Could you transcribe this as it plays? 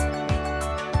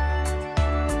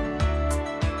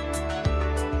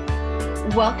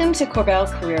Welcome to Korbel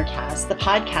CareerCast, the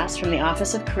podcast from the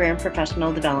Office of Career and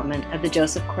Professional Development of the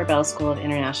Joseph Korbel School of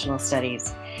International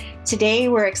Studies. Today,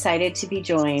 we're excited to be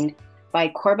joined by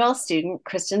Korbel student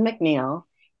Kristen McNeill,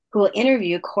 who will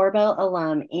interview Korbel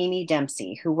alum Amy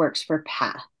Dempsey, who works for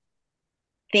PATH.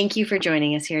 Thank you for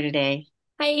joining us here today.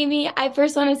 Hi, Amy. I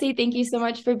first want to say thank you so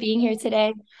much for being here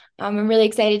today. I'm really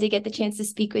excited to get the chance to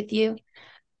speak with you.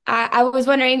 I was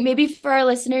wondering, maybe for our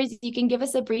listeners, you can give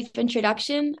us a brief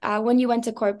introduction, when you went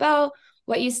to Korbel,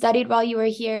 what you studied while you were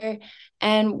here,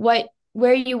 and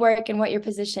where you work and what your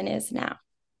position is now.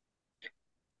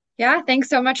 Yeah, thanks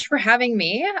so much for having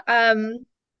me.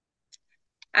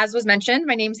 As was mentioned,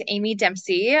 my name's Amy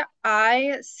Dempsey.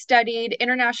 I studied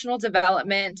international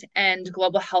development and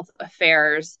global health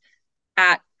affairs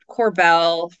at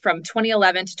Korbel from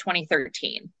 2011 to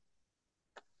 2013.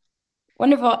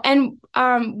 Wonderful. And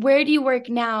where do you work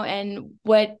now, and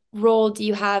what role do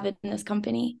you have in this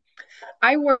company?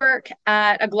 I work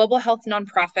at a global health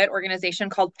nonprofit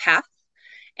organization called PATH,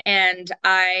 and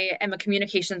I am a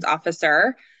communications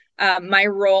officer. My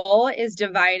role is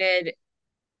divided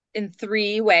in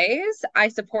three ways. I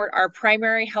support our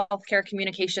primary healthcare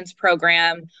communications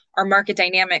program, our market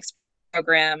dynamics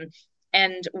program,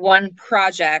 and one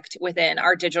project within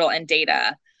our digital and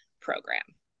data program.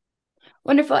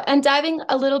 Wonderful. And diving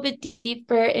a little bit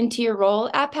deeper into your role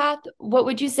at PATH, what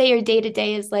would you say your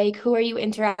day-to-day is like? Who are you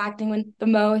interacting with the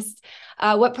most?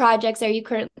 What projects are you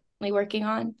currently working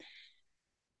on?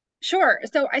 Sure.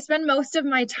 So I spend most of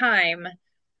my time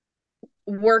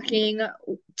working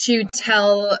to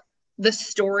tell the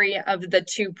story of the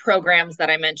two programs that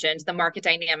I mentioned, the market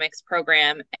dynamics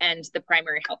program and the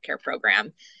primary healthcare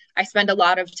program. I spend a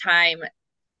lot of time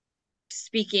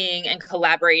speaking and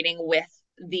collaborating with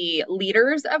the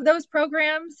leaders of those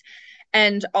programs,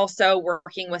 and also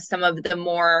working with some of the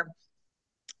more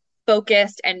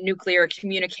focused and nuclear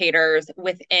communicators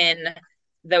within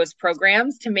those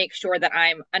programs to make sure that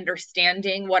I'm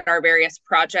understanding what our various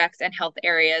projects and health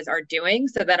areas are doing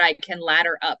so that I can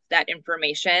ladder up that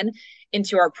information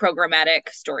into our programmatic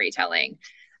storytelling.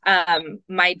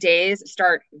 My days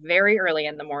start very early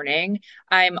in the morning.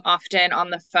 I'm often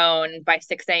on the phone by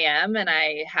 6 a.m. and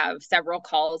I have several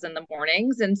calls in the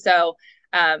mornings. And so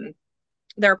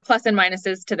there are plus and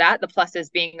minuses to that. The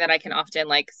pluses being that I can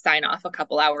often sign off a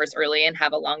couple hours early and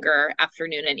have a longer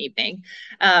afternoon and evening.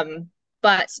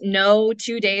 But no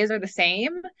 2 days are the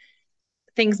same.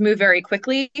 Things move very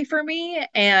quickly for me.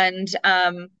 And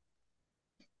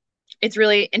it's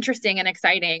really interesting and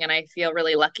exciting. And I feel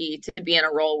really lucky to be in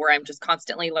a role where I'm just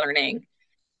constantly learning,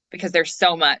 because there's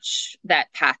so much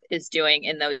that PATH is doing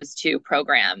in those two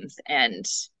programs. And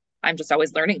I'm just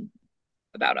always learning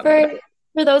about them.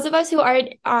 For those of us who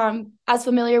aren't as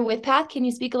familiar with PATH, can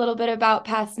you speak a little bit about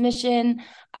PATH's mission,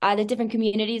 the different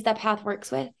communities that PATH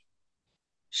works with?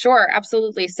 Sure,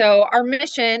 absolutely. So our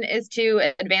mission is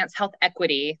to advance health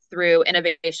equity through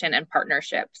innovation and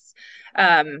partnerships.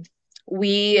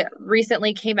 We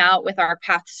recently came out with our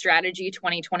PATH Strategy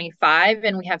 2025,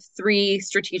 and we have three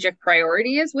strategic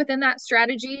priorities within that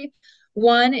strategy.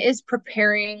 One is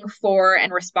preparing for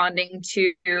and responding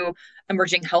to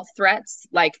emerging health threats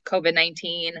like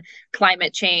COVID-19,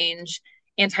 climate change,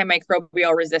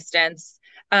 antimicrobial resistance.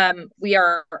 We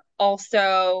are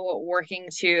also working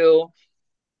to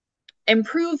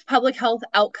improve public health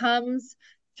outcomes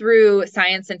through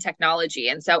science and technology.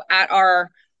 And so at our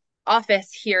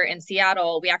office here in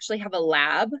Seattle, we actually have a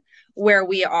lab where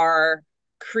we are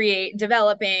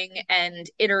developing and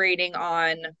iterating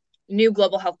on new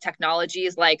global health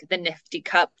technologies like the Nifty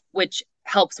Cup, which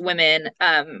helps women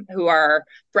who are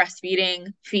breastfeeding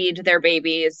feed their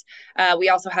babies. We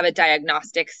also have a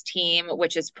diagnostics team,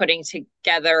 which is putting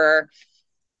together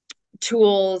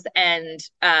tools and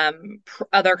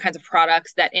other kinds of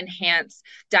products that enhance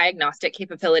diagnostic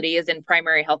capabilities in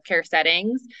primary healthcare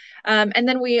settings. And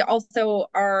then we also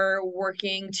are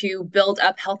working to build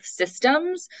up health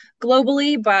systems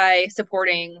globally by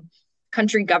supporting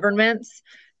country governments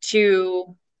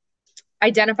to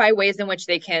identify ways in which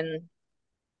they can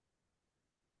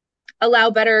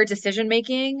allow better decision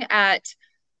making at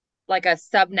a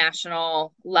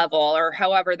subnational level, or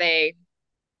however they've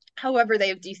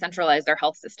decentralized their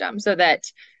health system, so that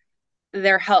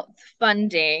their health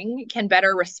funding can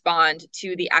better respond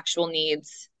to the actual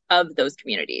needs of those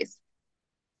communities.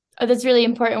 Oh, that's really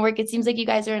important work. It seems like you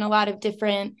guys are in a lot of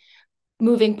different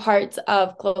moving parts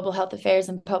of global health affairs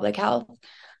and public health.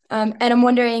 And I'm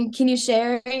wondering, can you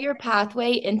share your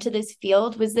pathway into this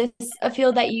field? Was this a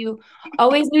field that you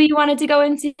always knew you wanted to go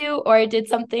into, or did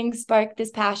something spark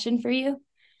this passion for you?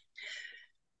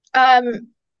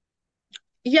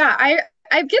 Yeah,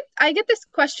 I get this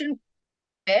question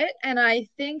bit. And I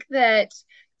think that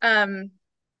the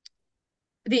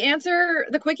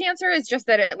quick answer is just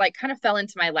that it like kind of fell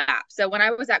into my lap. So when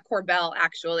I was at Korbel,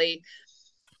 actually,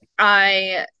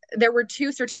 there were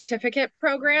two certificate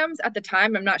programs at the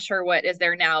time. I'm not sure what is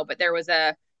there now, but there was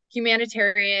a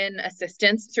humanitarian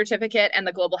assistance certificate and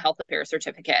the global health affairs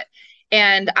certificate.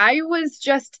 And I was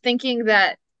just thinking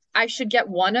that I should get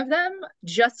one of them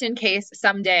just in case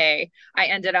someday I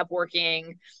ended up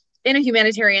working in a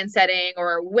humanitarian setting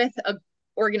or with an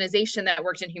organization that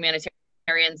worked in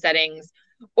humanitarian settings,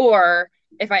 or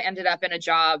if I ended up in a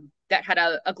job that had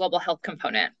a global health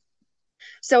component.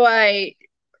 So I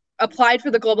applied for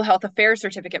the Global Health Affairs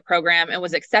Certificate program and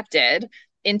was accepted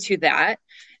into that.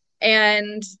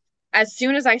 And as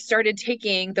soon as I started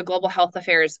taking the Global Health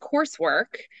Affairs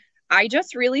coursework, I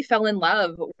just really fell in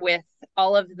love with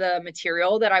all of the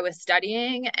material that I was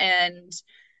studying and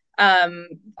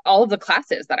all of the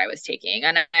classes that I was taking.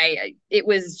 And it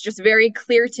was just very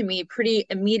clear to me pretty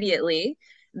immediately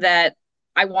that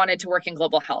I wanted to work in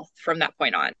global health from that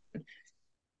point on.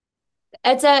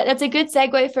 That's a good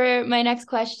segue for my next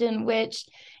question, which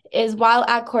is, while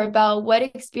at Korbel, what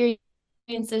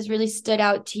experiences really stood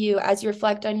out to you as you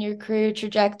reflect on your career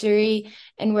trajectory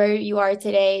and where you are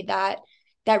today that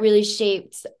really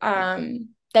shaped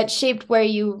where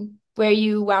you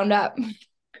wound up?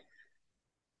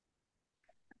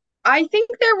 I think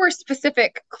there were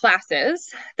specific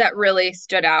classes that really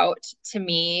stood out to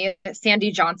me.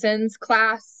 Sandy Johnson's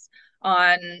class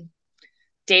on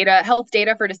health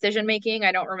data for decision making.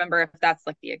 I don't remember if that's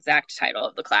like the exact title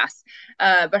of the class,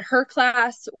 but her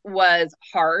class was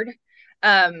hard,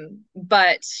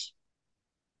 but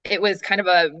it was kind of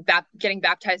a getting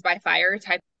baptized by fire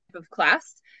type of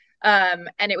class, and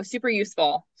it was super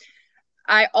useful.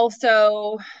 I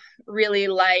also really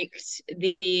liked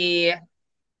the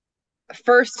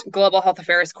first global health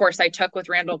affairs course I took with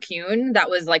Randall Kuhn. That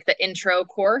was like the intro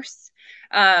course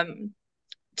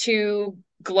to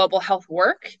global health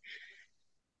work.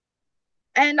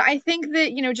 And I think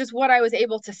that, just what I was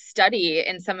able to study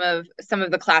in some of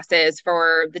the classes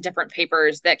for the different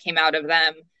papers that came out of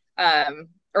them,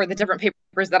 or the different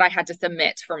papers that I had to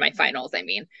submit for my finals,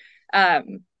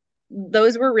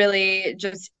 those were really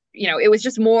just, it was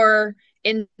just more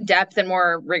in depth and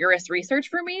more rigorous research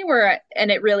for me,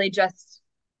 and it really just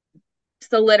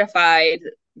solidified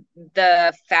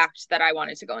the fact that I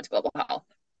wanted to go into global health.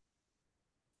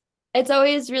 It's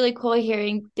always really cool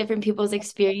hearing different people's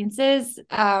experiences,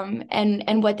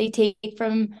 and what they take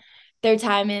from their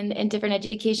time in different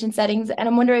education settings. And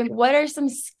I'm wondering, what are some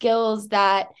skills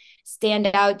that stand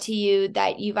out to you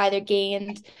that you've either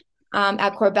gained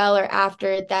at Korbel or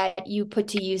after that you put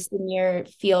to use in your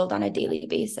field on a daily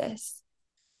basis?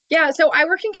 Yeah, so I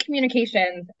work in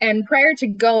communications, and prior to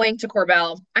going to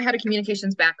Korbel, I had a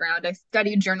communications background. I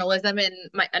studied journalism in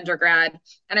my undergrad,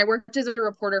 and I worked as a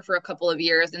reporter for a couple of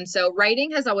years. And so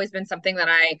writing has always been something that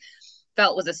I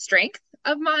felt was a strength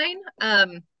of mine.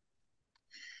 And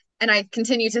I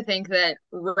continue to think that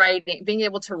being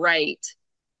able to write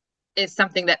is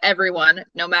something that everyone,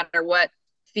 no matter what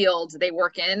field they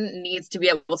work in, needs to be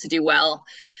able to do well.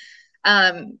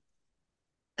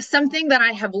 Something that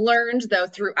I have learned, though,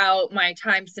 throughout my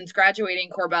time since graduating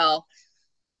Korbel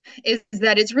is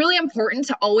that it's really important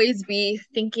to always be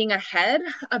thinking ahead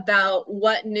about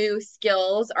what new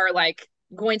skills are like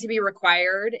going to be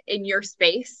required in your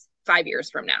space 5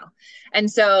 years from now. And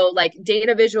so like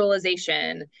data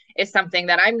visualization is something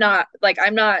that I'm not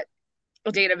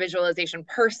a data visualization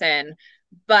person,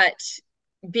 but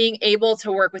being able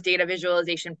to work with data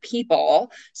visualization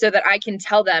people so that I can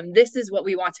tell them this is what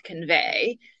we want to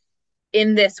convey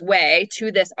in this way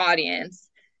to this audience,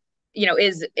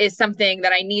 is something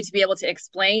that I need to be able to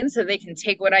explain so they can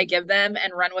take what I give them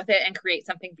and run with it and create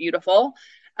something beautiful.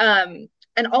 And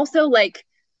also like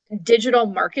digital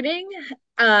marketing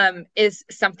is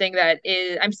something that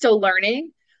I'm still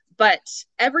learning, but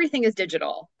everything is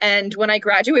digital. And when I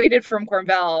graduated from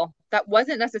Korbel, that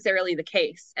wasn't necessarily the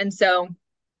case. And so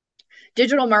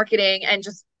digital marketing and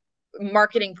just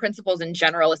marketing principles in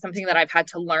general is something that I've had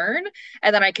to learn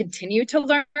and that I continue to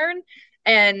learn.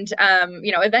 And,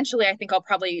 eventually I think I'll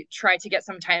probably try to get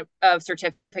some type of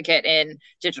certificate in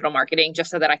digital marketing just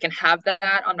so that I can have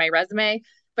that on my resume.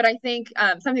 But I think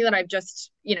something that I've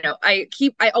just,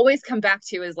 I always come back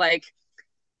to is like,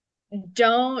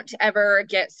 don't ever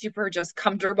get super just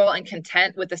comfortable and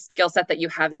content with the skill set that you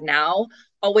have now.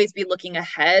 Always be looking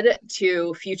ahead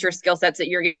to future skill sets that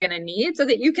you're going to need so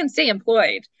that you can stay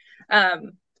employed.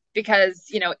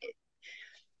 Because,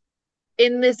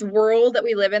 in this world that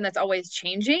we live in that's always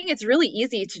changing, it's really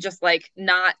easy to just like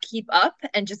not keep up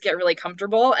and just get really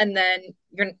comfortable. And then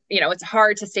it's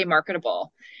hard to stay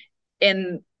marketable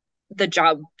in the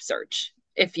job search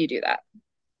if you do that.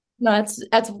 No,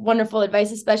 that's wonderful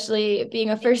advice, especially being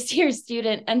a first year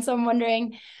student. And so I'm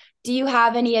wondering, do you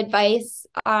have any advice,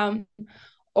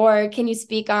 or can you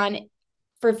speak on,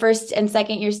 for first and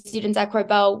second year students at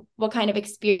Korbel, what kind of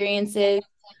experiences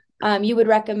you would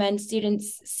recommend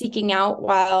students seeking out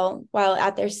while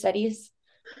at their studies?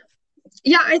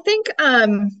 Yeah, I think I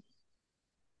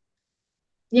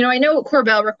know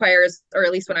Korbel requires, or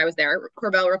at least when I was there,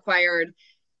 Korbel required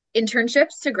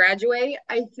internships to graduate.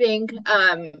 I think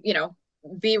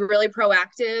be really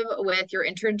proactive with your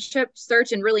internship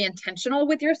search and really intentional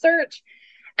with your search.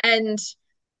 And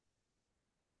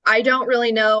I don't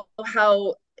really know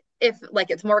if like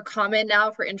it's more common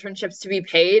now for internships to be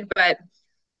paid, but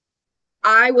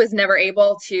I would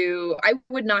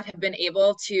not have been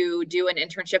able to do an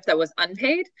internship that was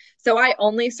unpaid. So I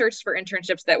only searched for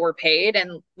internships that were paid.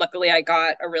 And luckily I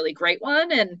got a really great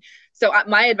one. And so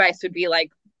my advice would be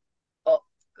like,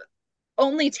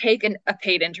 only take a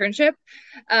paid internship.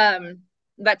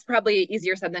 That's probably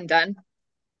easier said than done.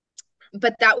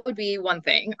 But that would be one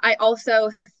thing. I also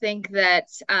think that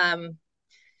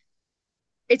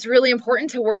it's really important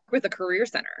to work with a career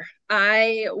center.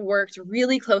 I worked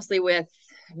really closely with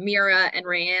Mira and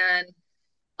Rayanne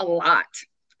a lot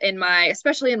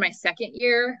especially in my second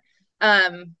year.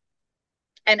 And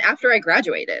after I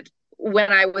graduated,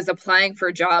 when I was applying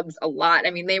for jobs a lot,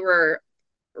 I mean, they were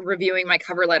reviewing my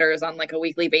cover letters on like a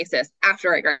weekly basis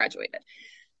after I graduated.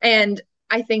 And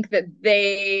I think that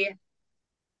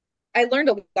I learned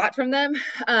a lot from them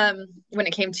when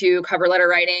it came to cover letter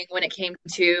writing, when it came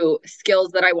to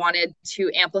skills that I wanted to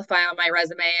amplify on my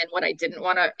resume and what I didn't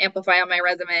want to amplify on my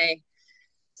resume.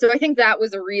 So I think that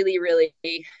was a really, really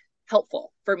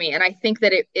helpful for me. And I think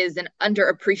that it is an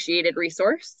underappreciated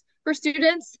resource for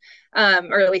students,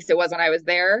 or at least it was when I was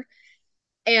there.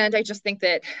 And I just think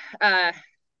that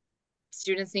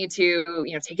students need to,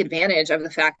 take advantage of the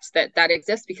fact that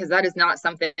exists, because that is not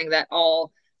something that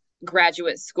all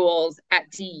graduate schools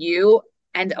at DU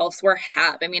and elsewhere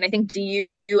have. I mean, I think DU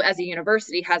as a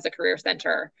university has a career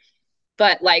center,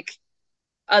 but like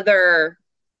other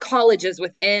colleges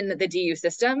within the DU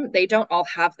system, they don't all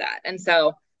have that. And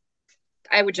so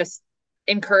I would just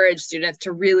encourage students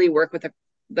to really work with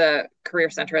the career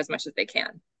center as much as they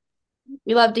can.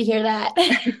 We love to hear that.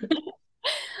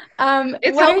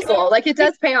 It's helpful. Like it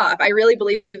does pay off. I really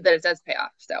believe that it does pay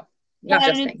off. So not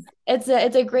just me. It's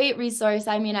a great resource.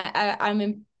 I mean,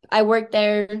 I work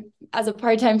there as a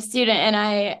part-time student, and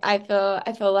I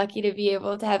feel lucky to be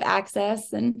able to have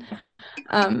access, and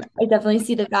I definitely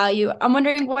see the value. I'm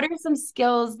wondering, what are some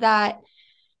skills that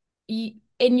in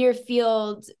your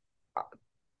field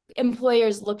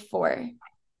employers look for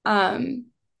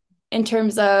in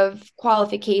terms of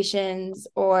qualifications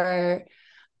or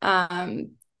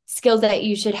skills that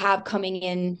you should have coming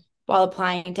in while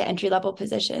applying to entry-level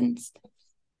positions?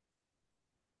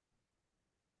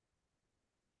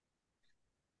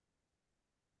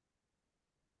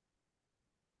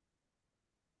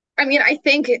 I mean, I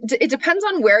think it depends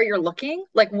on where you're looking,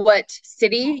 like what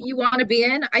city you want to be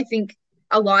in. I think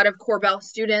a lot of Korbel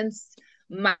students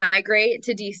migrate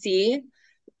to DC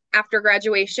after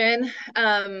graduation.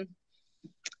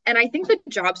 And I think the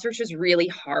job search is really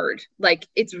hard. Like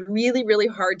it's really, really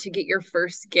hard to get your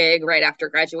first gig right after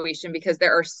graduation, because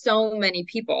there are so many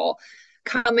people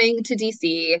coming to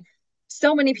DC,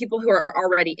 so many people who are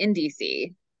already in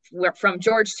DC from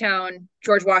Georgetown,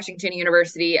 George Washington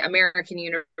University, American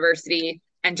University,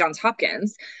 and Johns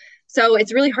Hopkins. So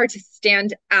it's really hard to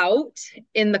stand out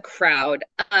in the crowd.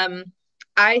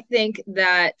 I think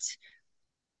that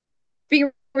be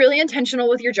really intentional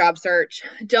with your job search.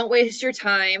 Don't waste your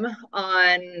time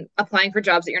on applying for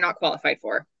jobs that you're not qualified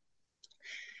for.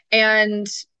 And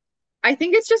I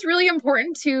think it's just really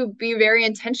important to be very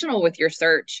intentional with your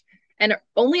search and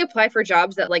only apply for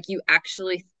jobs that like you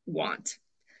actually want.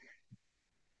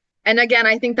 And again,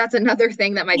 I think that's another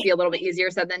thing that might be a little bit easier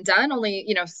said than done.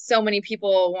 Only, so many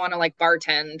people want to like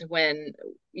bartend when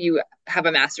you have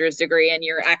a master's degree and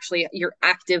you're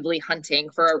actively hunting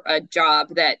for a job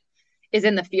that is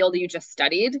in the field you just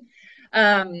studied.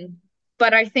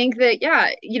 But I think that, yeah,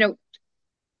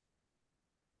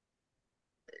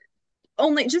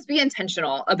 only just be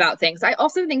intentional about things. I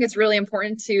also think it's really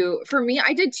important for me,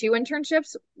 I did 2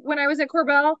 internships when I was at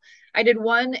Korbel. I did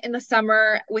one in the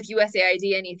summer with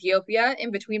USAID in Ethiopia in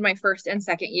between my first and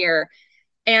second year.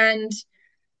 And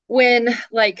when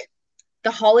like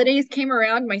the holidays came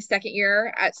around my second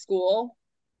year at school,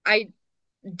 I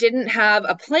didn't have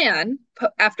a plan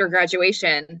after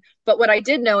graduation. But what I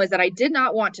did know is that I did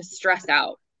not want to stress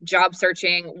out job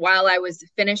searching while I was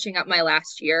finishing up my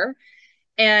last year.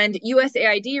 And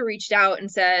USAID reached out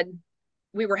and said,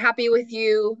 we were happy with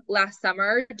you last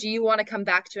summer. Do you want to come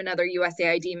back to another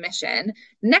USAID mission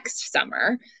next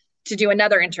summer to do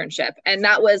another internship? And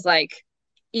that was like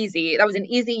easy. That was an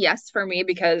easy yes for me,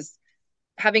 because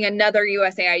having another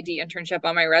USAID internship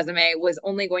on my resume was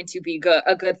only going to be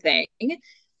a good thing.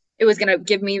 It was going to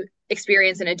give me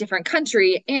experience in a different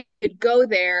country and go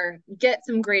there, get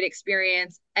some great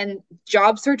experience, and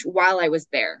job search while I was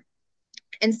there,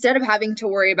 instead of having to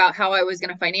worry about how I was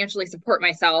going to financially support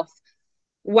myself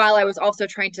while I was also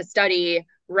trying to study,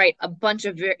 write a bunch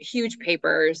of huge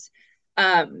papers.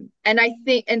 And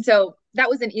so that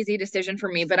was an easy decision for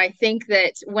me. But I think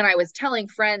that when I was telling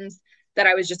friends that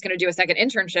I was just going to do a second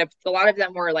internship, a lot of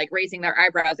them were like raising their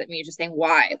eyebrows at me, just saying,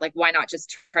 why? Like, why not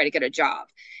just try to get a job?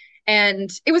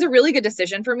 And it was a really good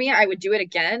decision for me. I would do it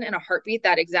again in a heartbeat,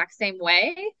 that exact same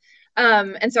way.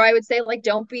 And so I would say, like,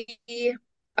 don't be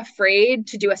afraid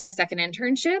to do a second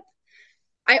internship.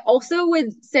 I also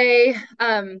would say,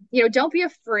 don't be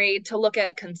afraid to look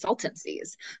at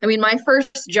consultancies. I mean, my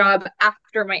first job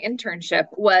after my internship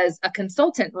was a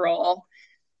consultant role.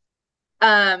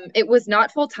 It was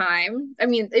not full-time. I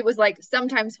mean, it was like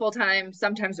sometimes full-time,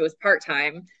 sometimes it was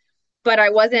part-time, but I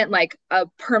wasn't like a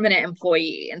permanent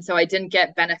employee. And so I didn't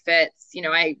get benefits.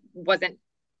 I wasn't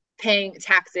paying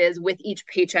taxes with each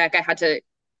paycheck. I had to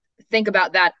think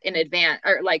about that in advance,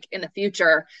 or like in the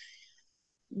future.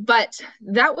 But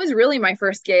that was really my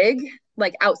first gig,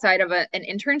 like outside of an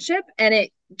internship. And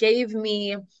it gave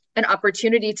me an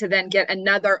opportunity to then get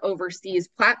another overseas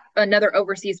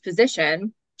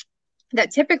position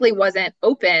that typically wasn't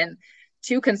open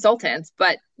to consultants,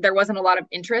 but there wasn't a lot of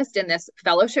interest in this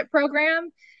fellowship program.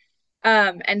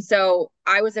 And so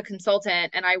I was a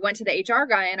consultant, and I went to the HR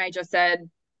guy and I just said,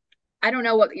 I don't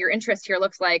know what your interest here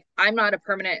looks like. I'm not a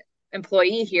permanent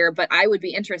employee here, but I would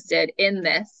be interested in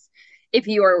this if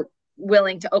you are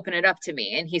willing to open it up to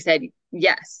me. And he said,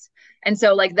 yes. And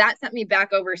so like that sent me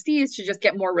back overseas to just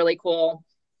get more really cool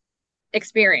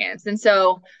experience. And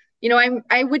so,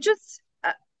 I would just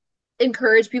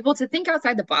encourage people to think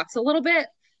outside the box a little bit,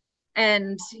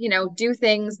 and, do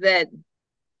things that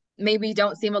maybe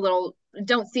don't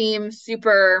seem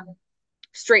super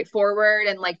straightforward,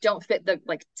 and like don't fit the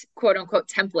like quote unquote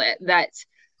template that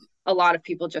a lot of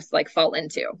people just like fall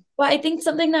into. Well, I think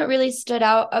something that really stood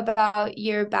out about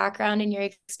your background and your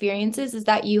experiences is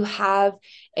that you have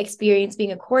experience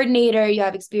being a coordinator, you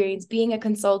have experience being a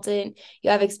consultant,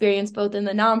 you have experience both in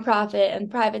the nonprofit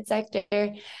and private sector.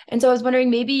 And so I was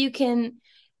wondering, maybe you can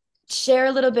share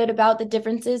a little bit about the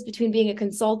differences between being a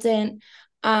consultant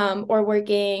or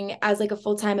working as like a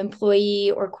full-time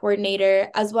employee or coordinator,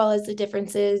 as well as the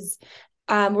differences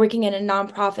working in a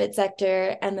nonprofit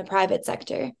sector and the private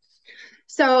sector.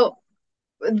 So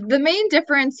the main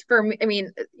difference for me,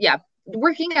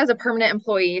 working as a permanent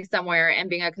employee somewhere and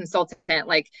being a consultant,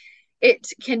 like you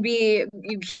can get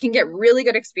really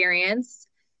good experience.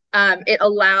 It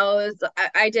allows,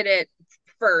 I did it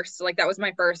first, like that was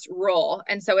my first role.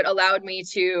 And so it allowed me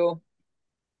to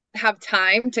have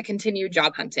time to continue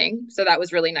job hunting. So that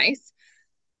was really nice.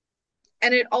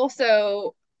 And it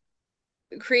also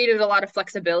created a lot of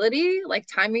flexibility, like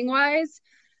timing wise,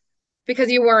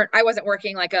 because I wasn't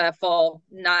working like a full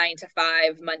 9 to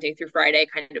 5 Monday through Friday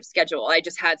kind of schedule. I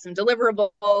just had some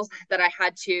deliverables that I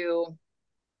had to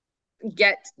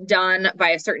get done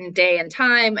by a certain day and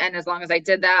time. And as long as I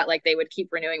did that, like they would keep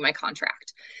renewing my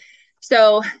contract.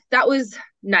 So that was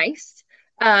nice.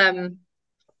 But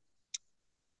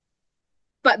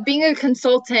being a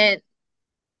consultant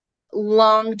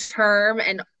long term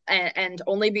and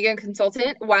only being a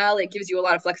consultant, while it gives you a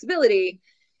lot of flexibility,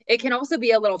 it can also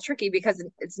be a little tricky because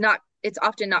it's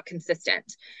often not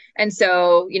consistent. And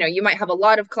so, you might have a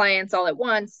lot of clients all at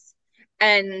once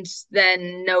and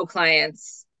then no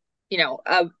clients,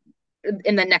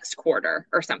 in the next quarter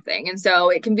or something. And so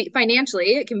it can be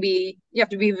financially, you have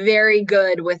to be very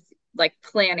good with like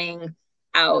planning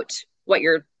out what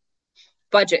your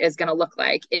budget is going to look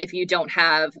like if you don't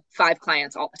have 5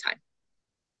 clients all the time.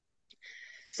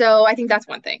 So I think that's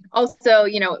one thing. Also,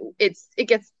 you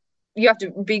have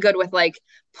to be good with like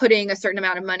putting a certain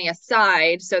amount of money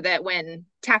aside so that when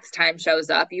tax time shows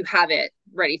up, you have it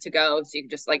ready to go. So you can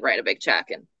just like write a big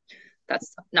check, and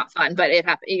that's not fun, but it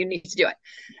happens. You need to do it.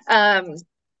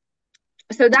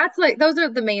 So that's like, those are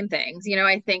the main things.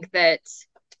 I think that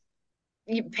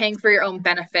paying for your own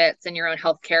benefits and your own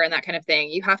healthcare and that kind of thing,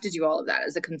 you have to do all of that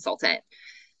as a consultant.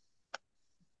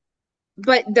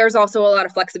 but there's also a lot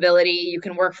of flexibility. You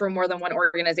can work for more than one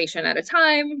organization at a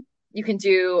time. You can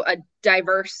do a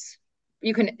diverse,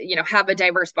 you can, have a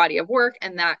diverse body of work,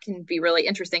 and that can be really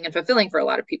interesting and fulfilling for a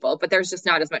lot of people, but there's just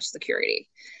not as much security.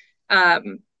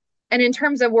 And in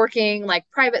terms of working like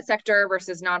private sector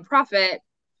versus nonprofit,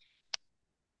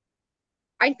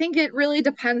 I think it really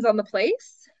depends on the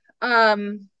place.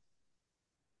 I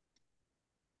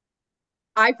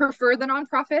prefer the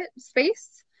nonprofit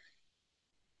space.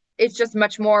 It's just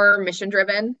much more mission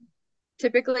driven,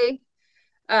 typically.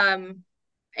 And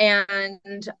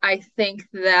I think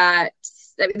that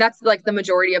that's like the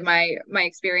majority of my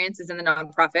experience is in the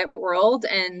nonprofit world.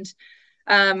 And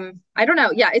I don't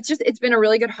know. Yeah, it's been a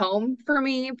really good home for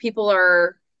me. People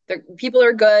are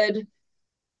good.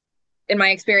 In my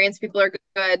experience, people are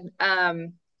good.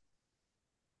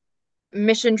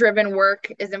 Mission driven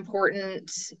work is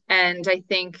important. And I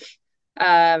think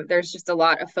there's just a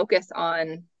lot of focus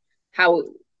on how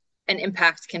an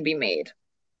impact can be made.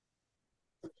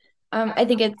 I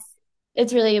think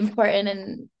it's really important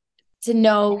and to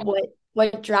know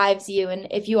what drives you, and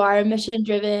if you are mission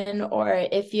driven or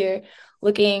if you're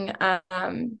looking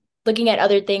looking at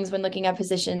other things when looking at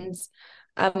positions,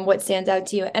 what stands out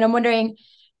to you. And I'm wondering,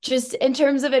 just in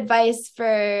terms of advice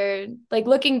for like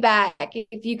looking back,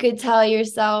 if you could tell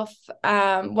yourself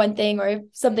one thing or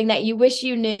something that you wish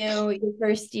you knew your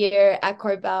first year at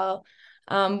Korbel,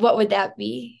 what would that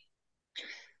be?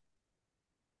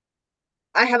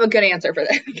 I have a good answer for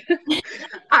that.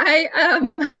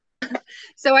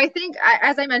 So I think,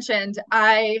 as I mentioned,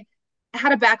 I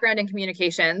had a background in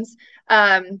communications,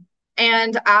 and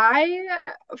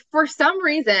for some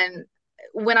reason,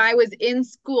 when I was in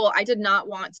school, I did not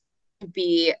want to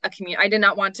be I did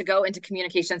not want to go into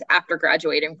communications after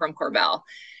graduating from Korbel,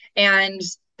 and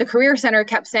the Career Center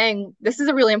kept saying, this is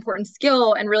a really important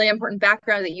skill and really important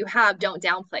background that you have. Don't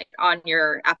downplay it on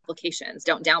your applications.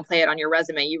 Don't downplay it on your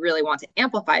resume. You really want to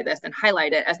amplify this and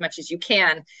highlight it as much as you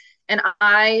can. And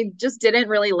I just didn't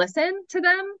really listen to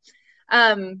them.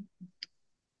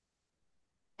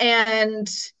 And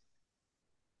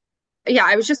yeah,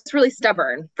 I was just really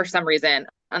stubborn for some reason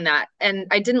on that. And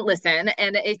I didn't listen.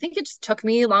 And I think it just took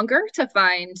me longer to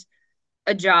find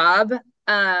a job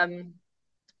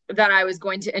that I was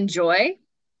going to enjoy,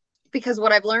 because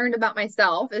what I've learned about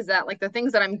myself is that like the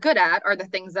things that I'm good at are the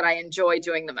things that I enjoy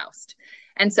doing the most.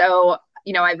 And so,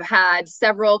 I've had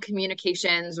several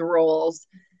communications roles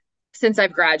since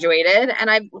I've graduated, and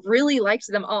I've really liked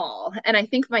them all. And I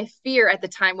think my fear at the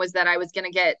time was that I was going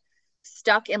to get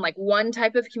stuck in like one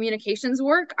type of communications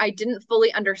work. I didn't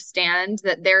fully understand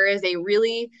that there is a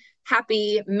really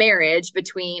happy marriage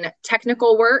between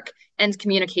technical work and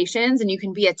communications, and you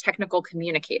can be a technical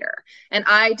communicator. And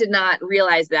I did not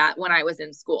realize that when I was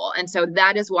in school. And so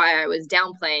that is why I was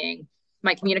downplaying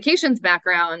my communications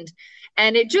background.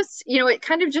 And it just, it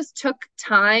kind of just took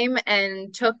time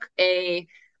and took a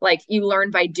like you learn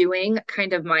by doing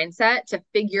kind of mindset to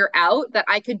figure out that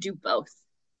I could do both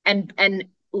and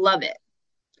love it.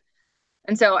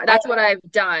 And so that's what I've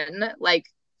done. Like,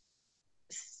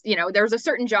 there's a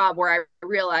certain job where I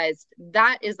realized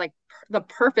that is like the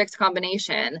perfect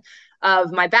combination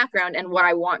of my background and what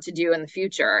I want to do in the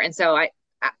future. And so I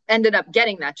ended up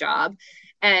getting that job,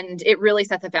 and it really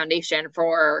set the foundation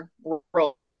for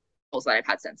roles that I've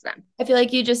had since then. I feel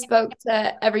like you just spoke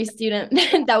to every student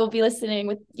that will be listening.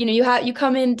 With you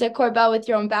come into Korbel with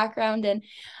your own background, and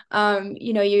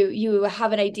you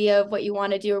have an idea of what you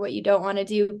want to do or what you don't want to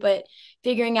do, but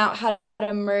figuring out how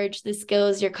to merge the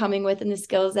skills you're coming with and the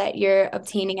skills that you're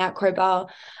obtaining at Korbel,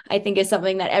 I think is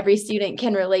something that every student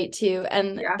can relate to,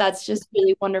 and that's just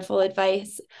really wonderful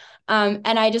advice. And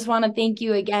I just want to thank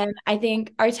you again. I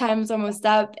think our time's almost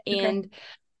up, and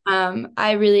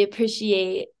I really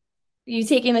appreciate you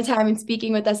taking the time and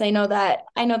speaking with us. I know that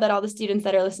all the students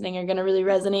that are listening are going to really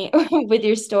resonate with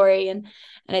your story, and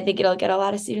I think it'll get a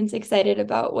lot of students excited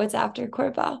about what's after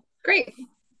Korbel. Great.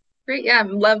 Yeah,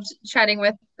 loved chatting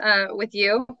with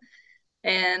you.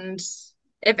 And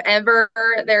if ever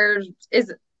there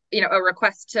is a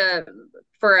request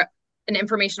for an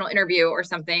informational interview or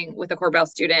something with a Korbel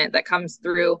student that comes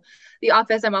through the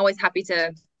office, I'm always happy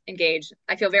to engage.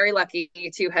 I feel very lucky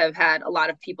to have had a lot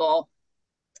of people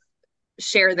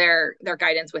share their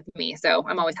guidance with me. So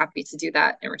I'm always happy to do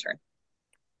that in return.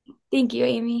 Thank you,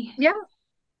 Amy. Yeah.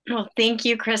 Well, thank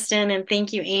you, Kristen, and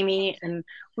thank you, Amy. And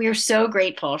we are so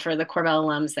grateful for the Korbel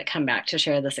alums that come back to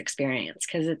share this experience,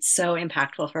 because it's so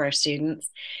impactful for our students.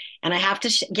 And I have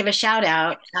to give a shout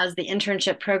out as the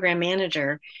internship program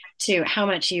manager to how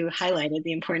much you highlighted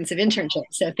the importance of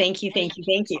internships. So thank you.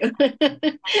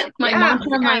 My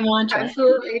mantra.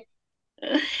 Absolutely.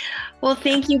 Well,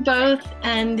 thank you both.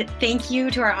 And thank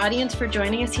you to our audience for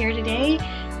joining us here today.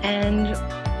 And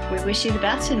we wish you the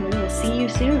best, and we will see you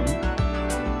soon.